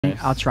Nice.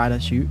 I'll try to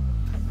shoot.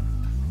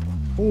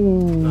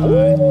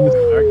 Nice.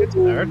 Good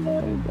start.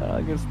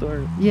 Good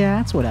start. Yeah,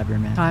 that's whatever,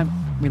 man.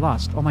 We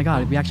lost. Oh my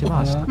god, we actually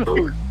lost.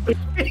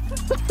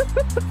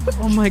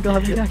 Oh my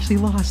god, we actually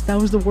lost. That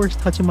was the worst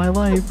touch of my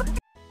life.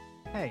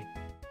 Hey,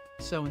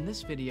 so in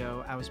this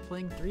video, I was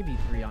playing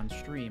 3v3 on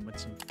stream with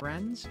some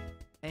friends,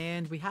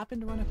 and we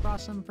happened to run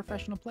across some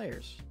professional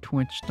players.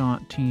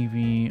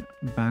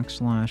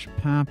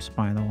 Twitch.tv/Paps,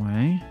 by the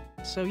way.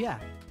 So yeah,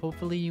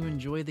 hopefully you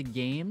enjoy the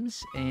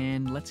games,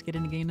 and let's get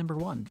into game number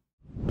 1.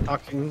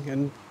 Talking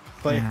and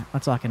play. Yeah,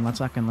 let's lock in.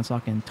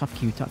 Tough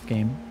queue, tough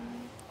game.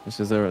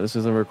 This is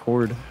a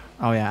record.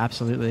 Oh yeah,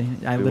 absolutely.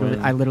 I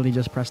literally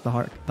just pressed the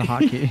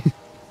hotkey.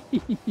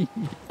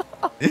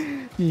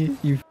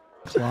 you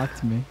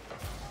clocked me.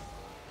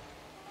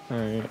 All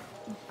right,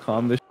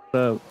 calm this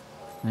up.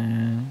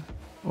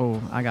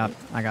 Oh, I got.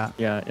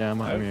 Yeah, I'm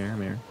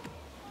here.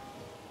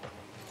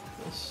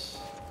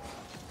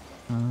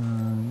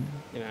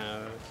 You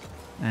know.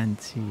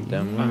 NT.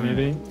 Demo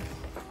maybe.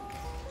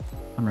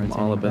 I'm rotating.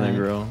 All up in the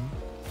grill.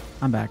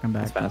 I'm back.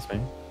 It's past me.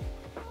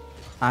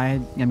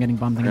 I'm getting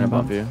bumped. I'm gonna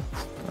bump you.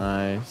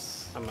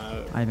 Nice. I'm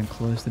out. I even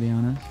close, to be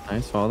honest.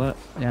 Nice, follow that.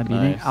 Yeah,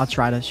 beating. Nice. I'll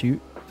try to shoot.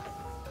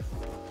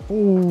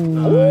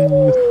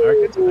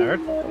 Good start.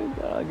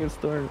 Good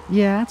start.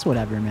 Yeah, that's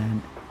whatever,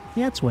 man.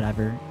 Yeah, it's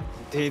whatever.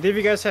 Do either of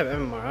you guys have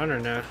MMR on or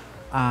no?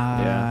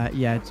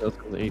 Yeah. So it's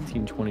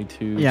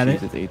 1822. Yeah, Cheese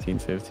is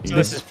 1850. So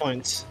this is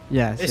points.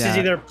 Yes. This is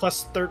either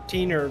plus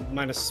 13 or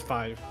minus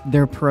 5.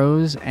 They're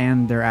pros,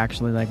 and they're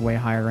actually like way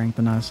higher ranked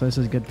than us. So this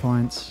is good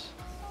points.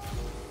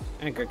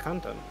 And good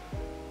content.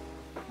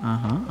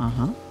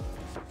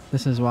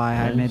 This is why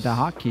I Nice. made the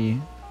hotkey.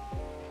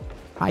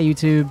 Hi,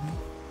 YouTube.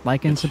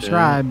 Like and Good shit.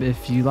 subscribe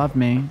if you love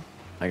me.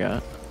 I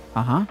got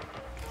Try.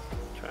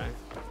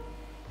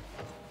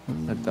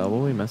 that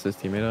double. He messed his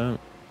teammate up.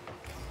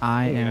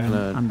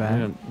 I'm back.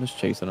 I'm just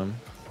chasing him.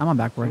 I'm on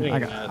backboard. I'm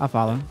getting I'll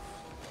follow.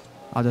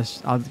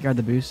 I'll guard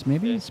the boost.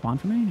 Maybe spawn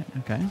for me.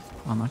 Okay,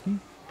 unlucky.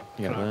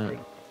 You got that.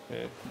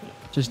 Yeah.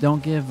 Just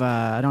don't give.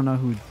 I don't know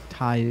who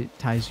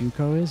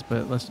Zuko is,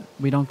 but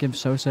we don't give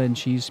Sosa and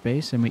Cheese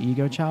space, and we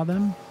ego chow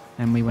them,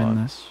 and we win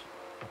this.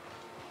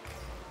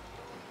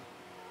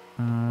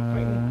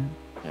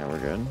 Yeah, we're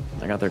good.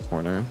 I got their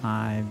corner.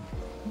 I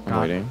I'm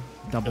got waiting.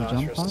 double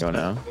jump. Go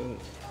now.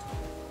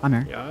 I'm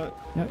here. Yeah.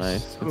 Yep.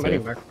 Nice. I'm Good getting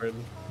save. backward.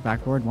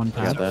 Backboard, one I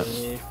pad. got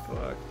that.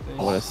 Fuck.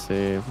 What a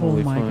save. Oh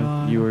Holy my fuck.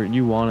 God.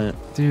 You want it.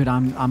 Dude,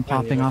 I'm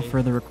popping off ready.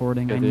 for the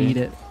recording. I Good need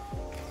day. it.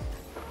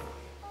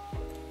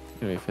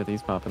 Anyway,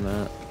 50's popping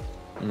that.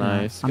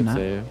 Nice. I'm Good not.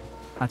 save.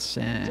 That's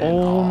sin.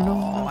 Oh,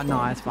 no.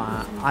 No, it's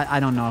fine. I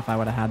don't know if I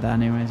would have had that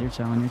anyways. You're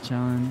chilling.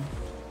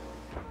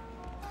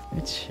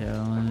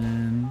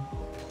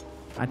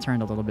 I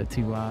turned a little bit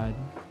too wide.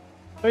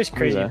 It's always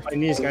crazy Yeah.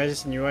 playing these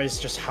guys and you realize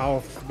just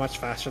how much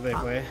faster they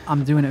play.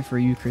 I'm doing it for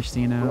you,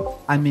 Christina.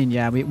 I mean,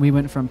 yeah, we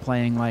went from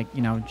playing like,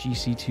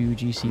 GC2, Leaving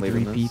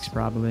GC3 this. peaks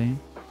probably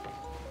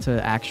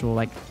to actual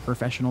like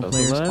professional Those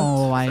players. left?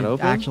 Oh, Is it I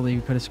open? actually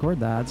could have scored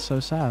that. It's so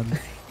sad. I'm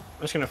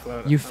just gonna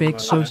float. You I'm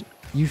faked low.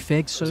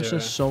 Sosa Zero.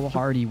 so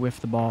hard he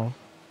whiffed the ball.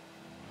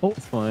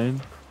 It's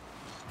fine.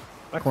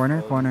 Back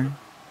Corner.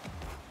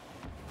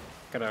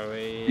 Gotta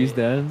wait. He's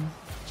dead.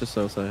 Just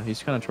Sosa.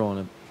 He's kind of trolling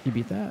it. You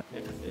beat that.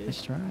 Yeah,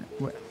 Let's try it.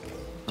 I'm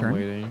Turn.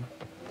 waiting.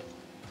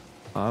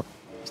 Pop.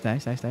 Stay.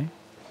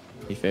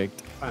 He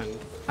faked. Fine.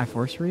 I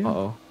force for you.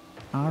 Uh-oh.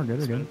 Oh, we're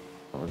good.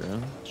 Oh, we're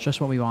good. It's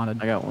just what we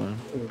wanted. I got one.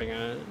 Moving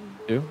on.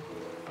 2.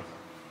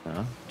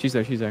 No. She's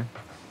there.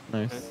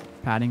 Nice.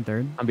 Padding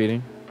third. I'm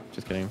beating.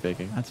 Just kidding. I'm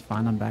faking. That's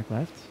fine. I'm back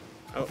left.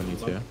 Oh, I need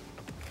low. to.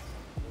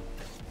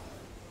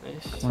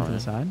 Nice. One to the fine.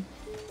 side.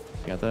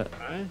 You got that?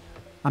 Alright.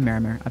 I'm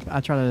here.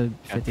 I try to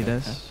 50 Okay,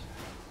 this.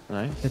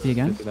 Nice. 50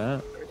 again? 50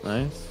 that.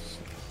 Nice.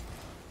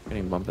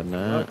 Getting bumped in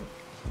net.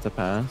 It's a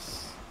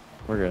pass.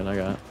 We're good. I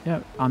got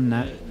Yep. I'm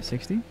net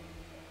 60.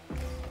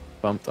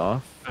 bumped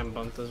off. I'm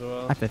bumped as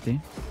well. I 50.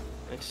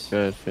 Nice.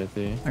 Good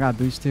 50. I got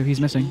boost too.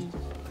 He's missing.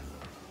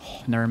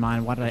 Never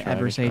mind. Why did I Good try,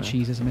 ever good say try.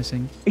 cheese is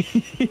missing?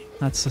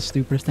 That's the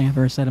stupidest thing I've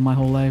ever said in my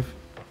whole life.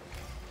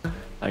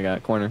 I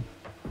got corner.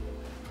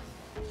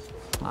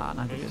 Ah,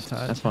 not a good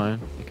touch. That's fine.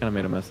 You kind of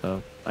made a mess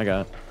up. I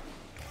got.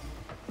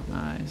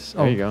 Nice.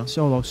 There you go.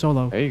 Solo.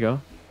 There you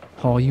go.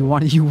 Oh, you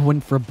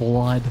went for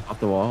blood. Off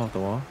the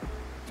wall.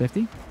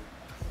 50.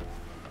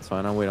 It's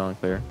fine. I'll wait on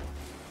clear.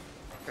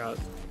 Got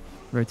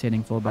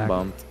Rotating full I'm back.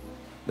 bumped.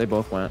 They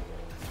both went.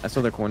 I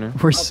saw their corner.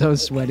 We're so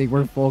sweaty.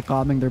 We're full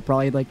calming. They're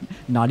probably like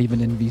not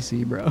even in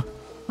VC, bro.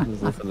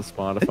 Just listen to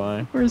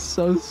Spotify. We're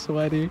so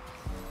sweaty.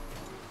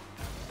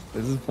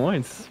 This is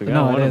points. We got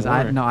No, one it is.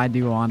 more. I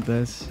do want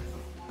this.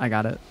 I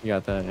got it. You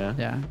got that, yeah?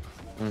 Yeah.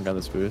 I got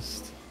this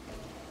boost.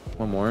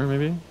 One more,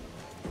 maybe?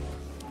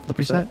 Flip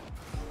reset.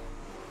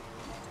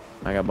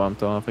 I got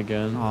bumped off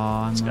again.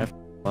 Aw, This I'm guy like,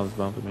 loves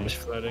bumping me. just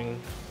floating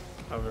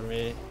over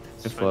me.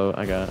 It's Good fine. float.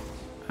 I got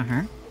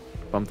uh-huh.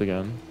 bumped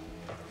again.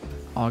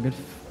 All good.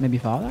 Maybe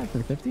follow that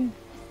for 50.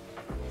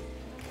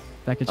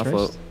 Beckett I'll first.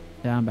 float.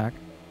 Yeah, I'm back.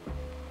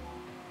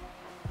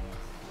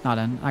 Not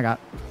in. I got.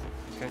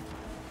 Okay.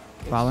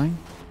 Following.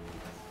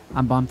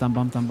 I'm bumped. I'm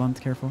bumped. I'm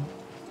bumped. Careful.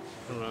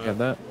 Got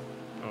that?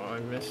 Oh, I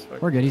missed.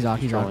 Like, We're good. He's off.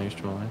 He's off. He's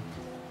trolling.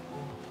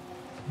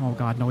 Oh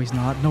god, no, he's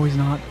not. No, he's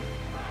not.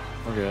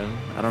 We're good.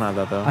 I don't have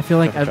that though. I feel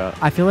like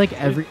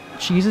Shot. every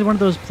Cheese is one of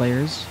those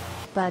players.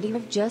 Buddy,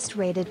 you've just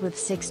rated with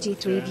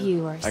 63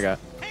 viewers. I got.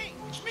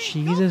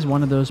 Cheese is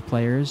one of those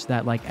players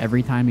that like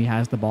every time he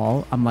has the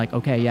ball, I'm like,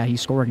 okay, yeah,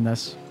 he's scoring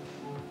this.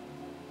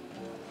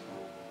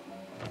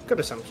 good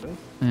assumption.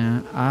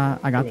 Yeah,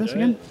 I got this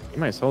again. You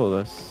might solo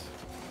this.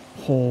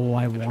 Oh,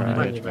 I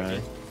wanted it.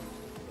 Try.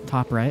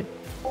 Top right.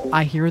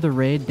 I hear the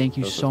raid. Thank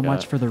you so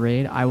much for the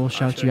raid. I will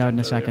shout you out in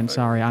a second.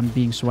 Sorry, I'm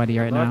being sweaty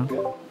right now.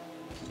 No,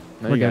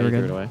 We're good. We're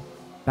good. Away.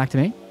 Back to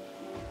me.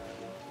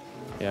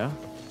 Yeah.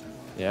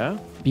 Yeah.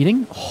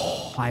 Beating.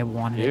 Oh, I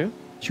wanted it. You?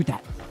 Shoot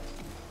that.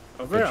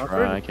 Over.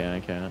 I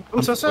can't.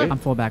 I'm so sorry. I'm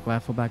full back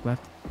left. Full back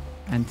left.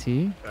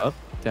 NT. Up,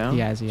 down. He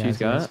has. She's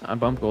got it. I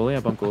bumped goalie.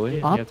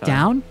 You Up, have time.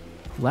 down,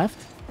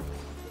 left.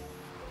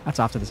 That's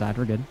off to the side.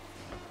 We're good.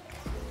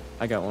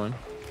 I got one.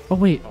 Oh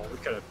wait. Oh, we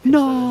could have.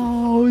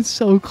 No, it's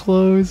so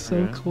close. So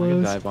Okay, we can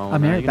close. dive bomb on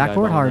I'm that. here. You can dive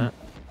Backboard bomb on hard. that.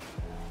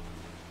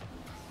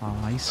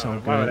 Oh, he's so Why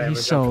would I good. ever He's jump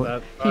for so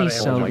that? Why would he's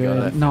I so ever- Oh my God,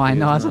 good. that No, I 50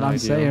 know is that's what not I'm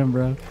ideal. saying,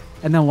 bro.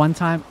 And then one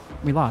time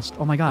we lost.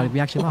 Oh my god, we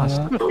actually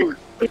lost.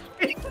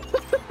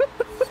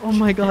 Oh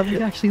my god,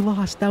 we actually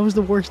lost. That was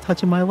the worst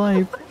touch of my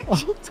life.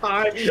 Oh,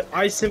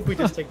 I simply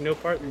just take no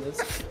part in this.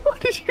 What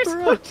did you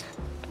bro,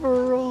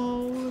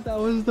 bro, that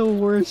was the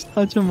worst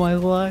touch of my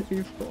life.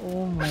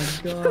 Oh my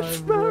god, That's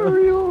bro. not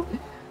real.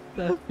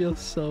 That feels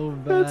so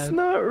bad. That's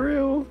not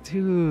real.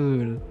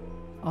 Dude.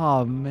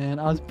 Oh man,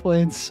 I was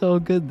playing so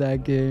good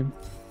that game.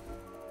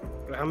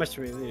 How much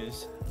do we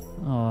lose?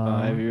 Oh,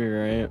 5,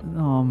 you're right.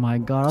 oh my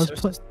god, I was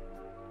playing.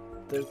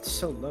 They're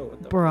so low.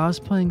 What the Bro, I was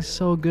playing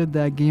so good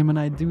that game and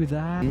I do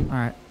that.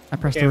 Alright, I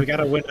pressed Okay, the we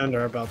gotta win under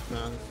our belt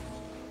now.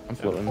 I'm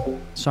floating.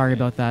 Sorry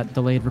about that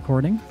delayed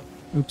recording.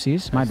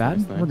 Oopsies, my Nice,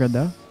 bad. nice, We're good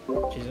though.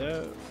 nice. She's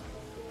out.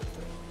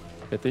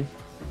 50.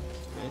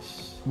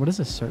 Nice. What is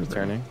this server?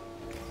 Turning.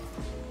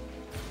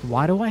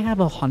 Why do I have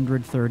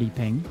 130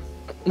 ping?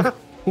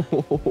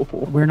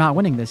 We're not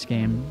winning this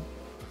game.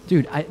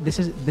 Dude, this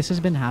has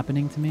been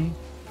happening to me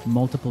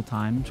multiple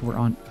times.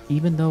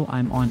 Even though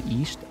I'm on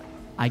East,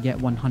 I get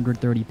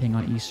 130 ping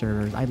on East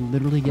servers. I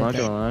literally I'm get not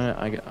that.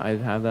 gonna lie, I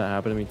have that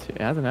happen to me too.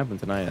 It hasn't happened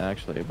tonight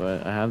actually,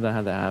 but I have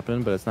had that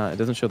happen. But it's not. It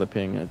doesn't show the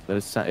ping.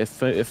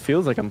 It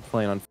feels like I'm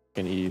playing on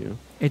fucking EU.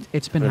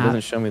 It's been But it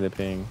doesn't show me the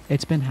ping.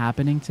 It's been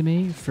happening to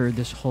me for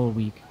this whole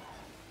week.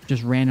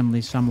 Just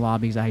randomly, some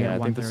lobbies I Yeah,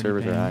 get I think the 130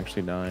 servers ping. are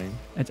actually dying.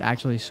 It's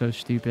actually so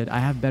stupid. I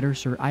have better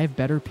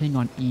ping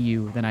on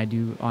EU than I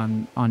do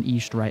on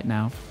East right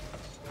now.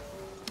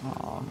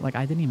 Oh, like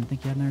I didn't even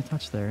think you had another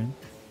touch there.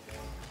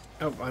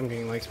 Oh, I'm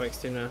getting leg spikes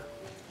too now.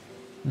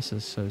 This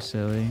is so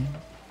silly.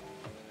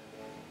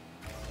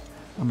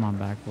 I'm on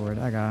backboard.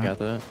 I got. Got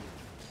that?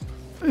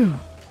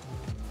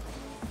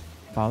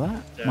 Follow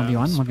that. Yeah,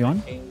 1v1. 1v1.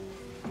 spiking.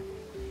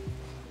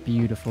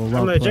 Beautiful. I'm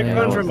Well legit played. going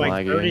That from was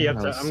like laggy. 30 up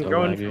That to. was I'm so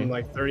going laggy. from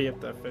like 30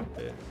 up to 50.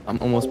 I'm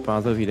almost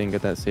positive he didn't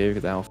get that save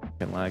because how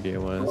fucking laggy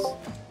it was.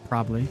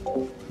 Probably.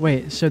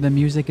 Wait. So the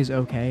music is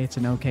okay. It's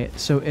an okay.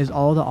 So is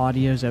all the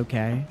audios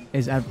okay?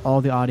 Is all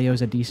the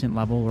audios a decent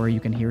level where you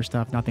can hear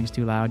stuff? Nothing's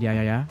too loud.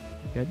 Yeah.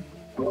 Good.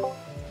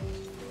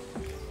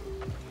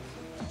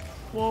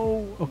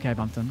 Whoa. Okay, I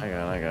bumped him.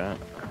 I got.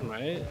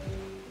 Right?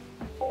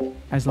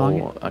 As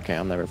long Oh, okay,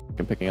 I'm never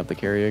fucking picking up the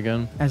carry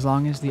again. as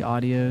long as the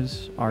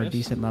audios are Yes.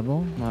 decent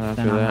level, Not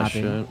after then I'm that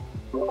happy. shit.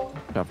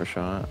 Shot for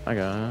shot. I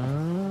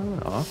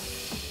got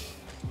off.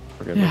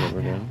 We're good. Yeah.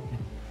 We're good.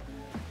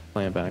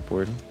 Playing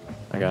backboard.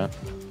 I got.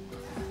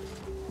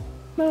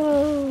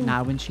 No.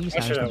 Nah, when Cheese I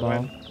has should the have ball.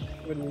 went.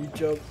 When you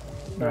jump.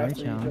 Right, after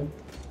you John. jump.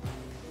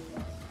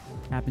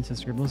 Happens to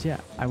Scribbles, yeah.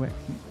 I went.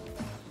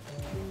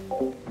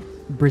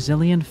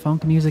 Brazilian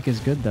funk music is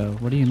good though.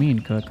 What do you mean,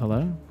 Cook?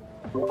 Hello?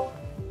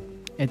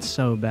 It's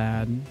so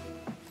bad.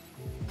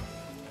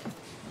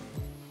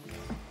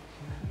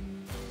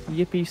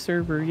 Yippee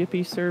server.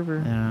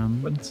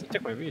 What? It's- You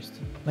took my boost.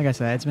 like I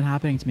said, it's been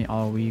happening to me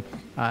all week.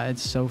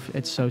 It's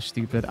so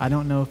stupid. I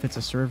don't know if it's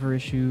a server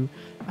issue.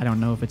 I don't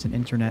know if it's an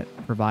internet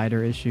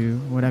provider issue.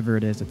 Whatever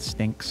it is, it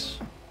stinks.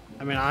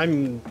 I mean,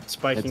 I'm It's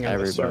spiking on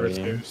the server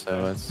everybody, too.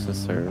 so it's the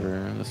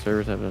server. The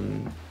servers have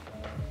been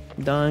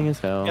dying as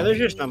hell. Yeah, there's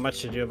just not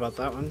much to do about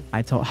that one.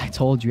 I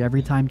told you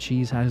every time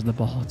Cheese has the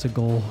ball, it's a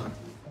goal.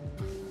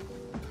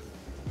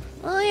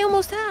 I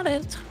almost had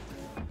it.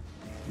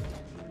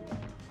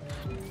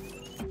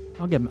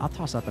 I'll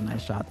toss up a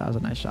nice shot. That was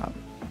a nice shot.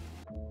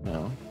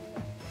 No.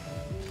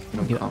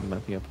 Don't Yeah.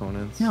 combat the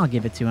opponents. Yeah, I'll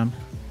give it to him.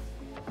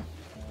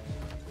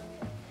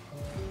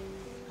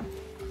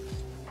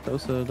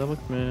 Dosa, double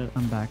commit.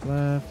 I'm back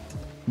left.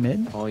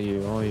 Mid? All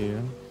you.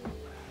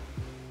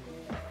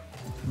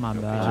 My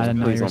bad. I didn't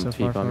know Please you were don't so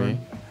far peek on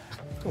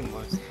forward.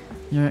 Oh,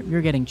 nice.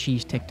 You're getting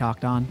Cheese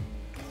TikToked on.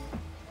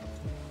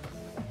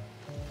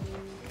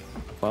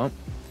 Bump.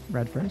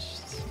 Red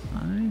first.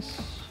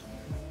 Nice.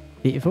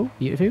 Beautiful.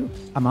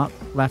 I'm up.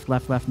 Left,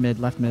 mid.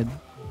 Not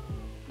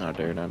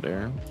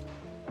dare.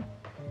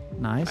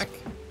 Nice. Back.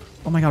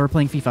 Oh my god, we're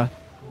playing FIFA.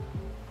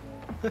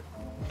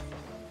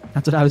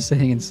 That's what I was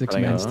saying in 6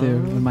 Playing minutes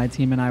too. When my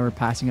team and I were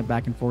passing it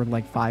back and forth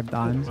like 5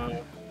 times.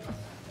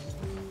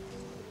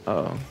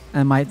 Oh.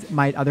 And my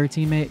other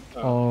teammate,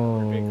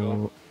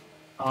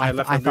 I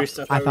left I a boost.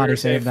 thought we he were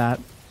saved safe. that.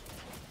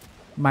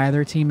 My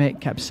other teammate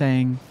kept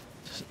saying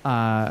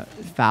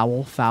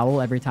foul,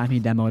 foul every time he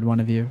demoed one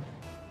of you.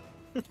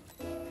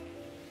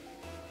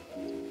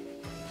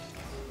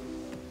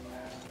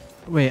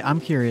 Wait, I'm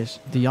curious.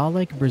 Do y'all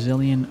like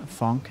Brazilian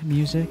funk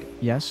music?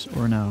 Yes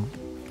or no?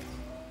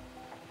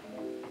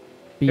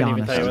 Be Couldn't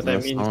even honest. tell you what that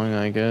That's means. song,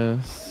 I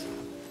guess.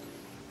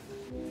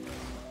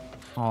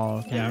 Oh,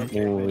 okay. Yeah,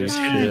 okay. Holy They just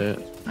shit.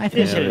 I They think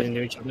just Yeah. hit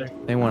into each other.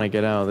 They want to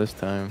get out this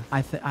time.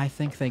 I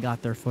think they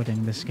got their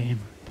footing this game.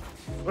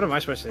 What am I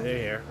supposed to do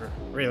here?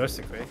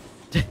 Realistically.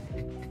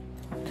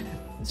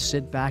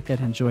 Sit back and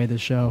enjoy the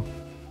show.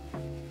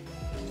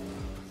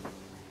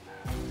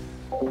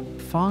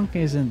 Funk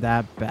isn't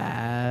that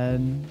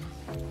bad.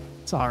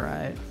 It's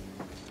alright.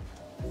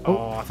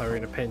 Oh, I thought we were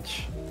in a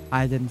pinch.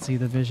 I didn't see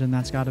the vision.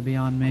 That's got to be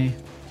on me.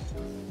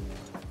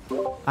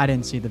 I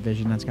didn't see the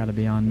vision. That's got to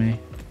be on me.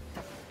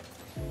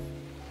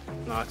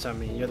 No, it's on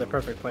me. You're the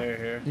perfect player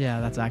here.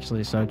 Yeah, that's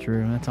actually so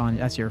true.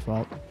 That's your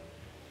fault.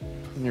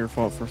 Your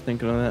fault for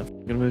thinking of that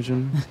fucking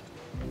vision.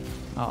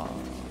 Oh.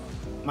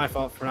 My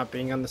fault for not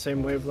being on the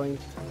same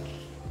wavelength.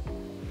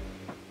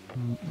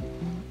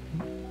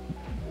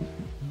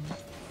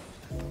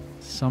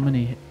 So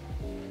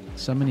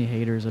many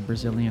haters of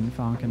Brazilian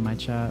funk in my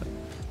chat.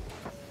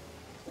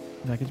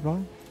 Package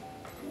ball?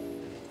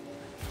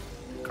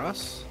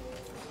 Cross?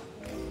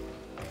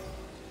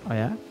 Oh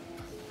yeah?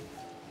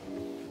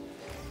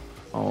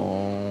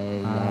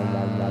 Oh.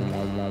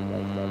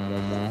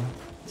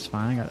 It's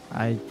fine.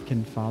 I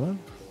can follow.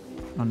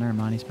 Oh, never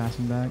mind. He's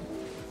passing back.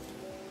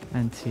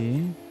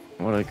 NT.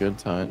 What a good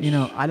touch. You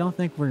know, I don't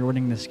think we're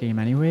winning this game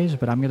anyways,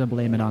 but I'm gonna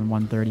blame it on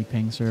 130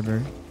 ping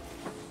server.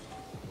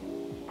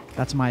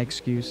 That's my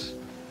excuse.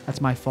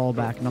 That's my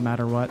fallback, no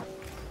matter what.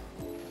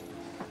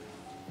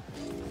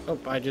 Oh,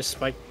 I just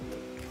spiked.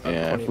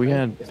 Yeah, if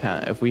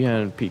we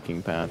had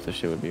peaking paths, this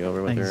shit would be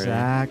over with already.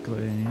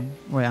 Exactly.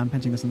 Wait, I'm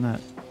pinching this and that.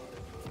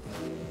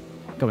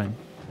 Go in.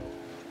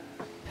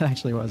 It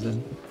actually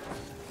wasn't.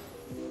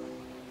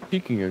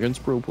 Peaking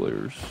against pro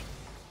players.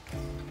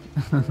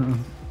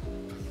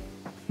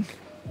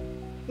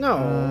 No,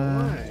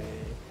 why?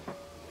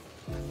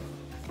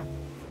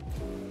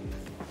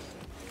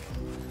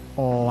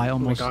 Oh, I Oh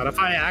my almost. god, if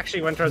I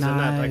actually went towards the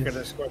net, I Nice. could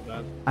have scored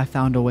that. I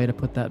found a way to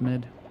put that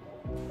mid.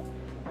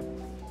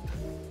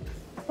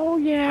 Oh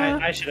yeah.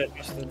 I should have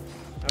trusted.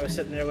 I was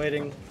sitting there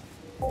waiting.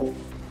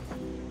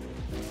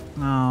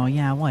 Oh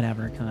yeah,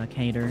 whatever, Cook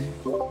hater.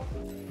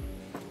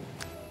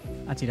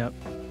 I teed up.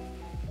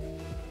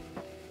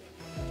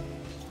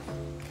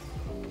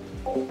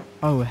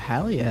 Oh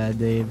hell yeah,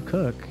 Dave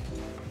Cook.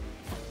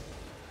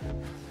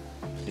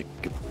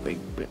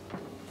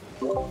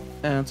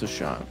 That's a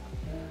shot.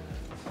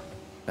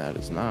 That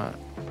is not.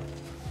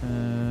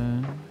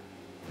 I'm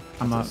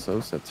That's up. a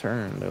Sosa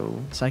turn, though.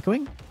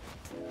 Psychoing?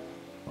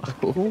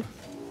 Oh,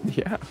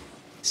 yeah.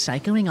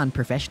 Psychoing on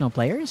professional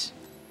players?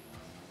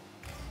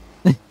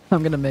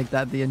 I'm gonna make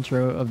that the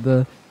intro of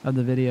the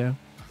video.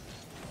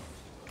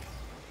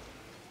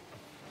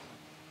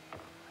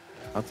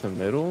 Out to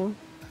middle?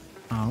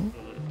 Oh.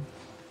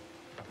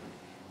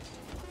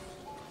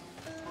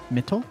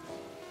 Mittel?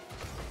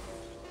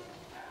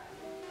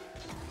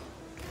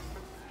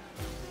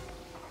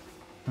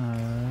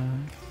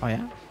 Oh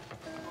yeah?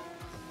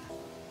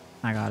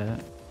 I got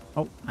it.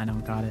 Oh, I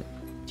don't got it.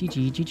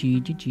 GG,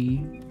 GG,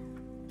 GG.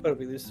 What did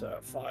we lose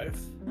 5?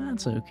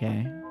 That's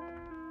okay.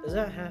 Does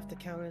that have to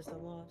count as the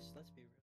loss? Let's be